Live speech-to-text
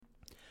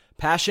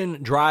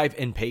Passion, drive,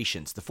 and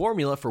patience. The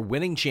formula for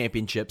winning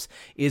championships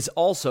is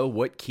also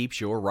what keeps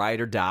your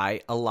ride or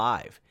die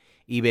alive.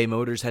 eBay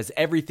Motors has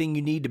everything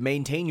you need to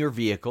maintain your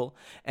vehicle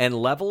and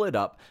level it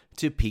up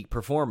to peak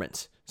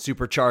performance.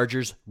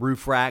 Superchargers,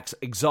 roof racks,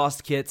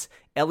 exhaust kits,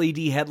 LED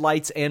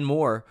headlights, and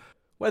more.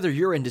 Whether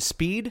you're into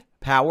speed,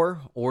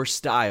 power, or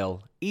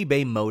style,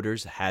 eBay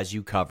Motors has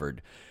you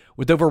covered.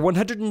 With over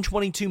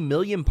 122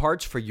 million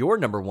parts for your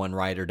number one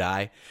ride or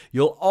die,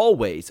 you'll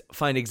always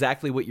find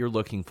exactly what you're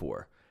looking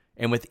for.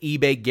 And with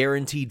eBay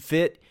Guaranteed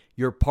Fit,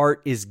 your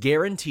part is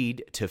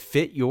guaranteed to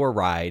fit your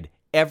ride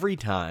every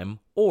time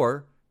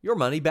or your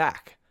money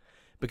back.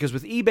 Because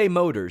with eBay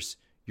Motors,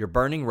 you're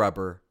burning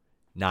rubber,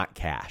 not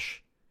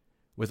cash.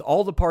 With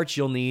all the parts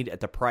you'll need at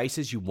the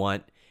prices you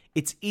want,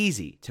 it's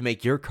easy to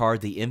make your car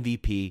the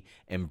MVP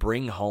and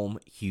bring home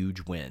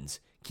huge wins.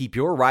 Keep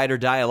your ride or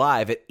die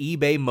alive at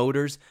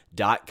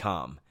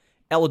ebaymotors.com.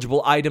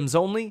 Eligible items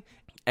only.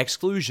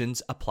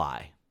 Exclusions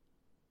apply.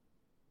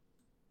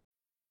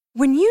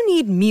 When you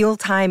need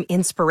mealtime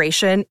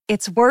inspiration,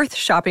 it's worth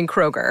shopping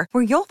Kroger,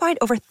 where you'll find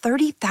over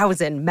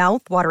 30,000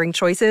 mouth-watering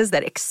choices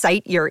that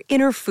excite your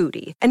inner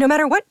foodie. And no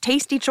matter what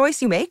tasty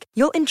choice you make,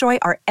 you'll enjoy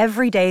our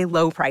everyday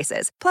low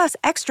prices, plus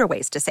extra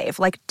ways to save,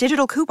 like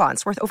digital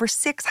coupons worth over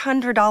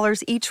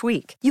 $600 each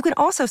week. You can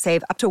also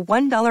save up to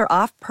 $1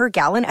 off per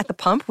gallon at the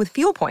pump with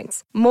fuel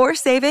points. More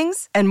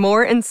savings and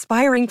more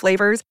inspiring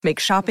flavors make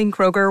shopping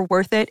Kroger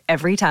worth it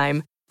every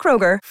time.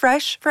 Kroger,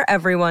 fresh for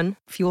everyone.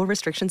 Fuel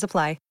restrictions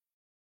apply.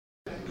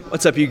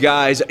 What's up, you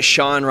guys?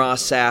 Sean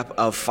Ross Sapp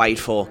of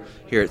Fightful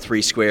here at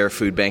 3 Square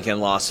Food Bank in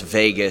Las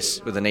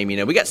Vegas with a name you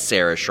know. We got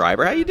Sarah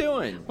Schreiber. How you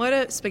doing? What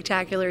a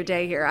spectacular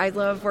day here. I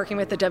love working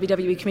with the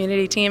WWE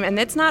community team, and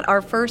it's not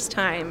our first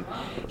time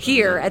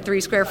here at 3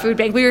 Square Food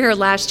Bank. We were here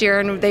last year,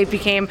 and they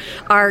became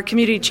our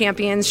community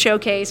champions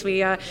showcase.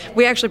 We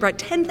actually brought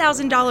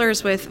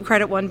 $10,000 with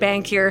Credit One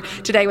Bank here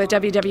today with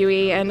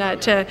WWE,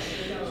 and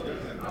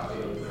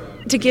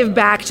to give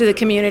back to the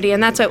community,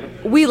 and that's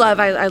what we love.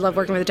 I love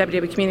working with the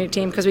WWE community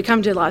team because we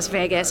come to Las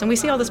Vegas and we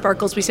see all the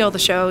sparkles, we see all the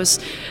shows,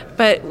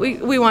 but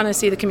we want to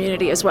see the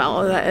community as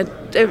well.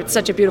 It's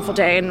such a beautiful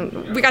day,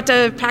 and we got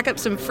to pack up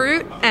some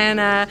fruit and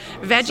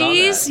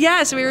veggies.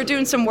 Yeah, so we were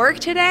doing some work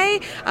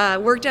today,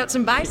 worked out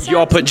some biceps. You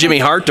all put Jimmy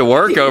Hart to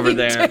work over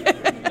there.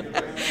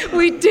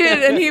 We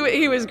did, and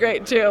he was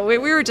great too. We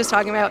were just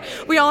talking about,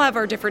 we all have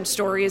our different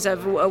stories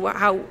of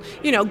how,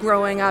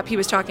 growing up. He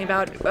was talking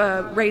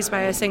about raised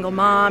by a single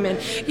mom,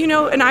 and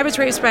I was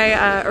raised by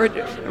a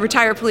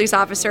retired police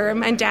officer,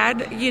 and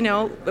Dad,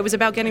 it was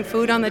about getting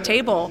food on the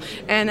table,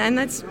 and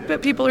that's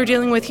what people are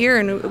dealing with here,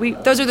 and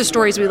those are the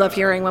stories we love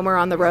hearing when we're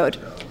on the road.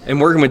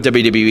 And working with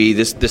WWE,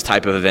 this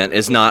type of event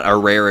is not a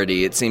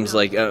rarity. It seems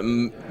like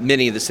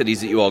many of the cities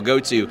that you all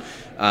go to,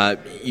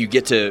 you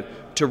get to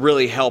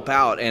really help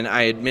out. And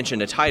I had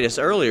mentioned to Titus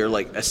earlier,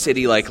 like a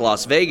city like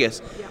Las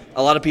Vegas,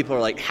 a lot of people are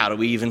like, how do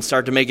we even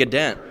start to make a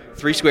dent?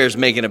 3 Square's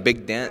making a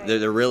big dent.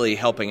 They're really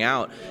helping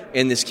out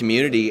in this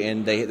community,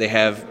 and they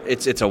have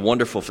it's a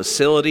wonderful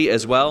facility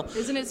as well.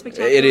 Isn't it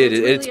spectacular? It is.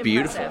 Really it's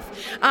beautiful.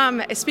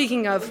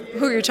 Speaking of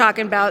who you're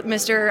talking about,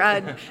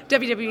 Mr.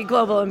 WWE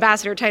Global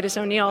Ambassador Titus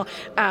O'Neil,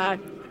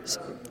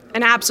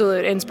 an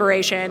absolute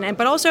inspiration,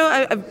 but also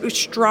a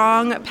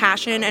strong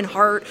passion and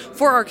heart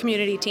for our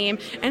community team.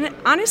 And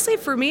honestly,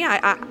 for me,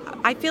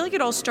 I feel like it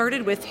all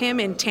started with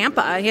him in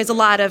Tampa. He has a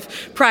lot of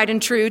pride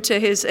and true to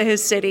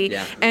his city.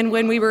 Yeah. And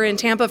when we were in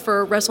Tampa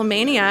for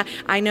WrestleMania,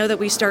 I know that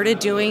we started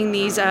doing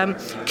these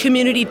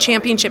community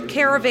championship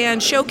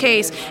caravan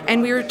showcase,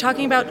 and we were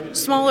talking about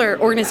smaller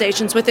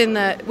organizations within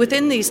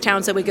these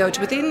towns that we go to,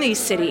 within these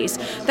cities.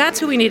 That's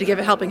who we need to give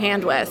a helping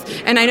hand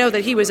with. And I know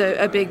that he was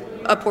a big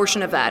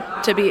portion of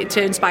that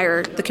to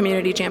inspire the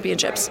community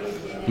championships.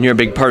 And you're a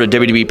big part of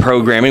WWE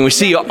programming. We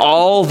see you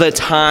all the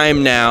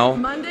time now.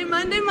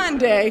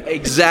 Monday.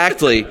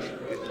 Exactly.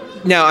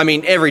 Now, I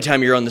mean, every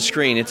time you're on the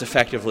screen, it's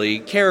effectively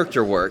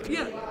character work.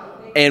 Yeah.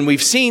 And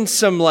we've seen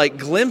some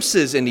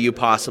glimpses into you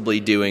possibly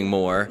doing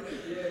more.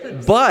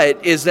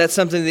 But is that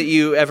something that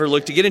you ever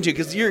look to get into?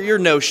 Because you're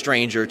no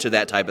stranger to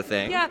that type of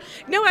thing. Yeah.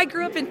 No, I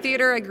grew up in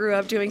theater. I grew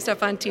up doing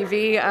stuff on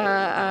TV.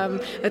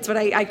 That's what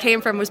I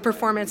came from, was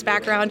performance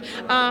background.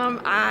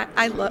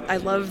 I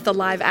love the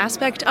live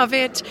aspect of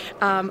it.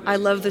 I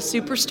love the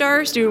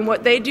superstars doing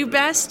what they do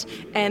best,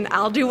 and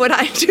I'll do what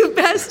I do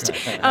best.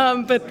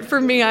 But for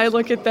me, I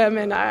look at them,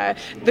 and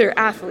they're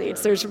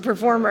athletes. They're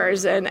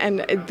performers,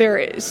 and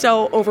they're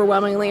so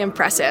overwhelmingly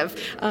impressive.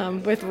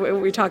 With what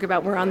we talk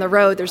about, we're on the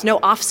road. There's no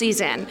off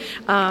season.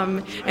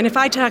 And if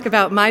I talk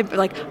about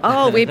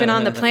we've been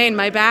on the plane,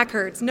 my back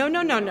hurts. No.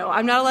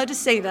 I'm not allowed to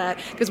say that,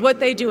 because what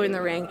they do in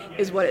the ring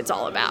is what it's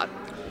all about.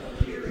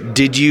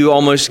 Did you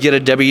almost get a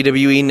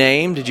WWE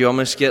name? Did you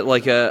almost get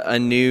a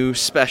new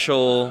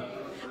special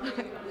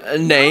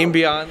name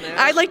beyond that?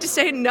 I'd like to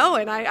say no,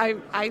 and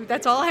I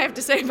that's all I have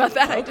to say about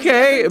that.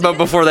 Okay, but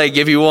before they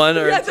give you one?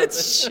 Or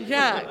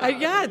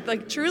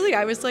truly,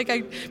 I was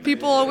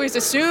people always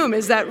assume,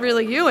 is that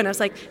really you? And I was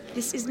like,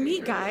 this is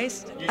me,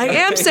 guys. I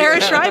am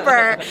Sarah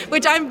Schreiber,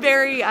 which I'm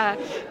very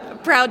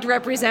proud to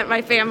represent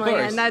my family,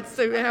 and that's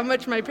how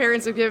much my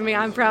parents have given me.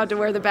 I'm proud to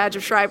wear the badge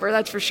of Schreiber,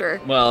 that's for sure.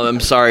 Well, I'm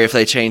sorry if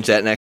they change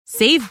that next.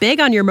 Save big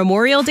on your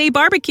Memorial Day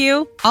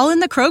barbecue, all in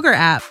the Kroger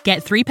app.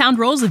 Get 3-pound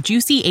rolls of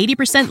juicy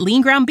 80%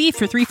 lean ground beef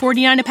for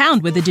 $3.49 a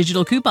pound with a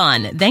digital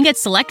coupon. Then get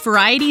select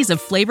varieties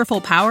of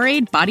flavorful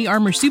Powerade, Body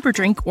Armor Super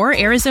Drink, or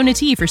Arizona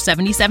tea for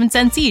 77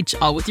 cents each,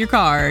 all with your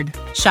card.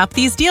 Shop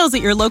these deals at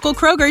your local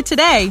Kroger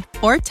today,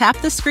 or tap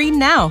the screen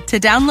now to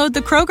download the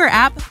Kroger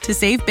app to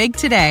save big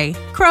today.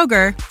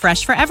 Kroger,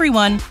 fresh for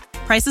everyone.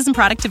 Prices and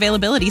product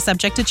availability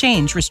subject to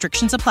change.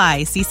 Restrictions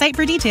apply. See site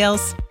for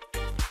details.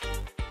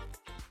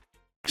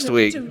 Next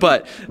week,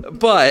 but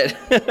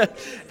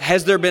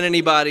has there been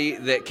anybody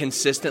that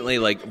consistently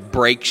like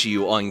breaks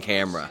you on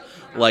camera,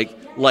 like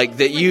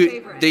that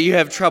you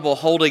have trouble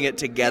holding it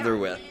together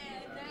with?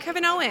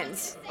 Kevin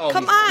Owens. Oh,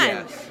 Come on.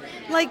 yes.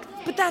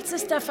 But that's the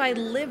stuff I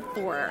live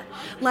for.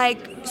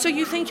 So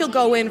you think you'll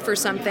go in for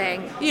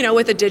something,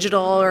 with a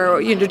digital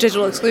or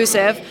digital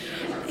exclusive.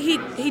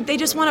 They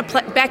just want to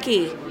play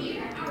Becky.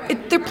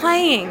 They're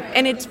playing,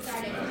 and it's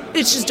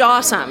just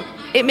awesome.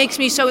 It makes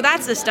me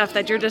that's the stuff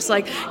that you're just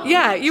like,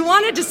 yeah, you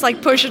want to just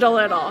like push it a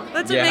little.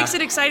 That's what makes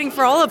it exciting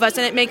for all of us,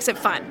 and it makes it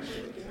fun.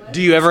 Do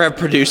you ever have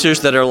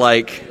producers that are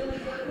like,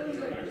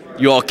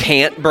 you all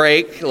can't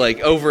break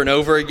like over and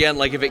over again,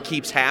 like if it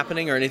keeps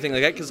happening or anything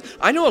like that? Because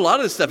I know a lot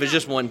of this stuff is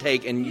just one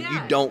take, and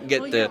you don't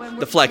get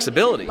the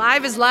flexibility.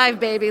 Live is live,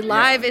 baby.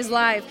 Live is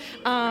live.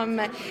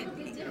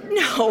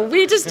 No,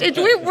 we're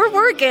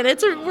working.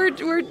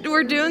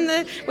 We're doing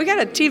we got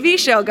a TV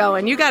show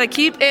going. You got to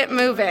keep it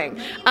moving.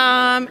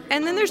 And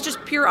then there's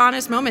just pure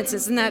honest moments.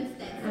 Isn't that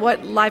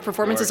what live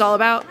performance is all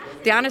about?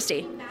 The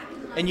honesty.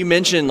 And you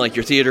mentioned like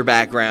your theater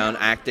background,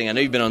 acting. I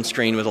know you've been on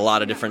screen with a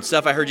lot of different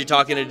stuff. I heard you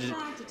talking to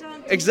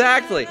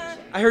exactly.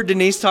 I heard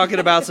Denise talking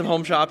about some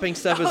home shopping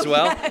stuff as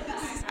well.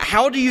 Yes.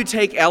 How do you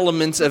take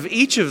elements of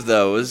each of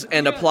those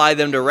and apply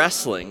them to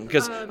wrestling?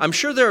 Because I'm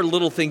sure there are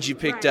little things you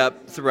picked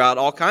up throughout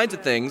all kinds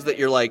of things that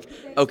you're like,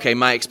 okay,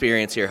 my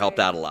experience here helped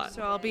out a lot.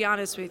 So I'll be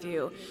honest with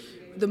you.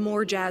 The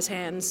more jazz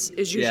hands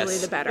is usually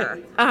the better.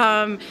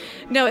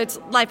 No, it's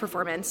live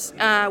performance.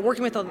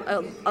 Working with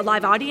a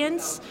live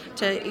audience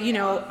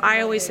I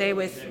always say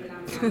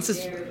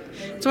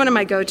it's one of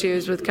my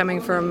go-tos with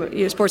coming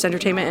from sports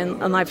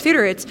entertainment and live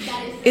theater. It's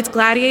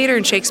Gladiator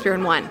and Shakespeare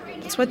in one.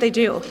 That's what they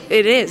do.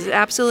 It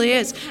absolutely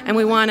is. And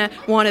we want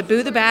to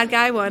boo the bad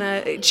guy, want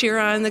to cheer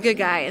on the good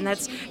guy, and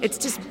it's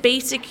just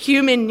basic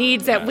human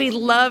needs that we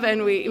love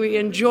and we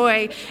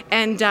enjoy.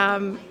 And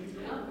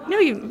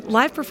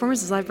live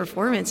performance is live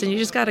performance, and you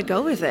just got to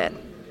go with it.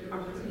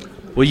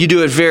 Well, you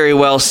do it very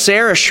well,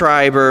 Sarah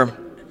Schreiber.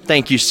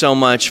 Thank you so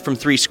much from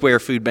 3 Square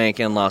Food Bank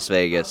in Las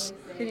Vegas.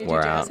 Can you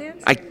We're do out.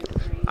 jazz hands?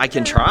 I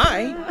can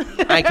try.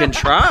 I can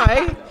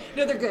try.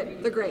 No, they're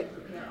good. They're great.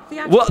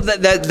 Well,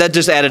 that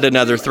just added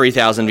another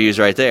 3,000 views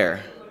right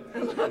there.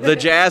 The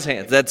jazz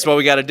hands. That's what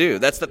we got to do.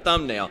 That's the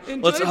thumbnail.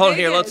 Let's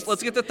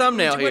get the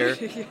thumbnail here.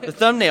 The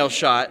thumbnail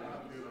shot,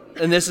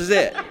 and this is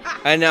it.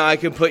 And now I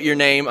can put your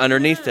name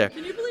underneath there.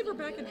 Can you believe we're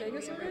back in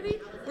Vegas already?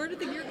 Where did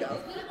the year go?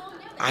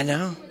 I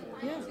know.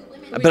 Yeah.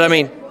 But I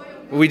mean,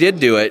 we did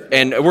do it,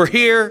 and we're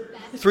here.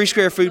 3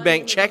 Square Food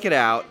Bank. Check it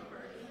out.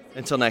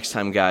 Until next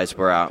time, guys,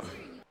 we're out.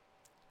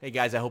 Hey,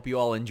 guys, I hope you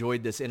all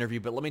enjoyed this interview,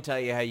 but let me tell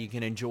you how you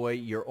can enjoy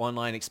your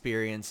online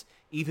experience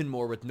even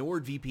more with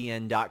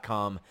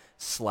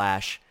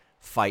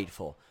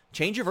NordVPN.com/Fightful.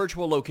 Change your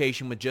virtual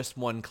location with just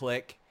one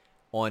click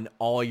on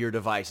all your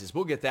devices.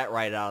 We'll get that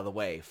right out of the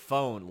way.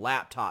 Phone,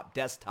 laptop,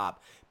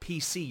 desktop,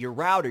 PC, your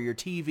router, your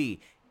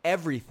TV,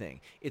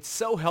 everything. It's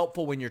so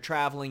helpful when you're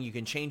traveling. You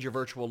can change your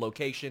virtual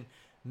location.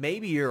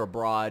 Maybe you're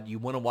abroad, you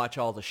want to watch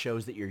all the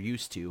shows that you're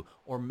used to,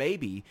 or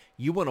maybe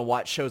you want to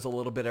watch shows a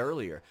little bit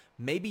earlier.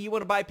 Maybe you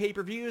want to buy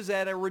pay-per-views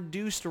at a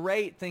reduced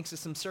rate thanks to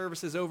some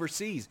services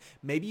overseas.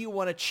 Maybe you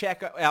want to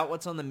check out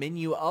what's on the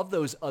menu of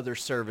those other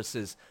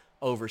services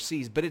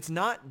overseas. But it's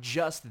not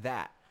just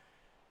that.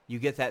 You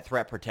get that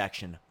threat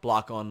protection,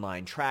 block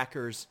online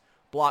trackers,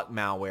 block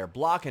malware,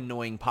 block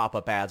annoying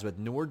pop-up ads with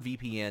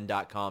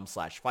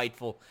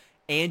NordVPN.com/Fightful,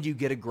 and you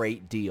get a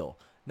great deal.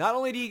 Not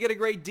only do you get a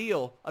great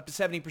deal, up to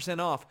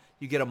 70% off,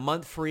 you get a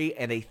month free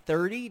and a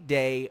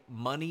 30-day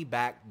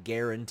money-back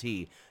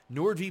guarantee.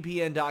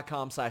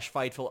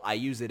 NordVPN.com/Fightful. I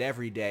use it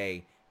every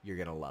day. You're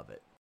going to love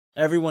it.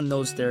 Everyone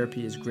knows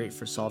therapy is great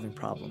for solving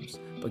problems,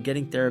 but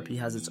getting therapy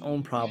has its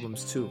own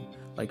problems too,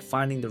 like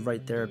finding the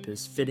right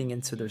therapist, fitting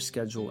into their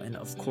schedule, and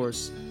of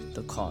course,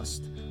 the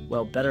cost.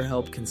 Well,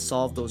 BetterHelp can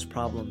solve those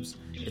problems.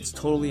 It's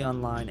totally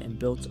online and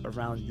built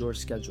around your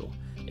schedule.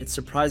 It's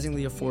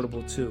surprisingly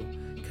affordable too.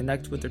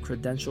 Connect with a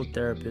credentialed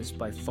therapist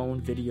by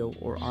phone, video,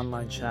 or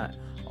online chat,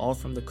 all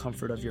from the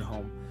comfort of your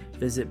home.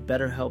 Visit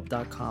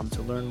BetterHelp.com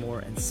to learn more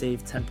and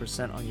save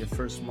 10% on your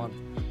first month.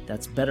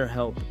 That's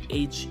BetterHelp,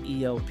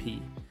 H-E-L-P.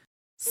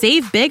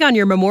 Save big on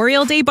your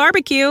Memorial Day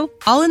barbecue,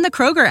 all in the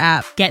Kroger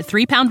app. Get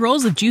 3-pound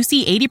rolls of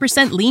juicy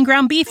 80% lean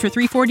ground beef for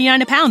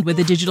 $3.49 a pound with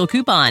a digital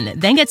coupon.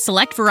 Then get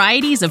select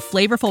varieties of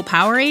flavorful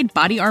Powerade,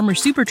 Body Armor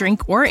Super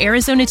Drink, or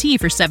Arizona tea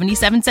for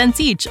 77 cents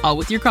each, all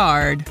with your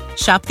card.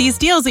 Shop these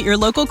deals at your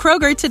local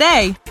Kroger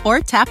today, or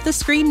tap the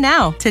screen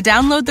now to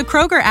download the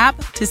Kroger app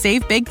to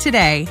save big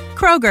today.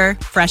 Kroger,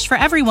 fresh for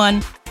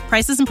everyone.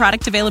 Prices and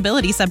product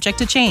availability subject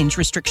to change.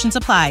 Restrictions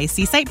apply.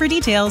 See site for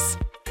details.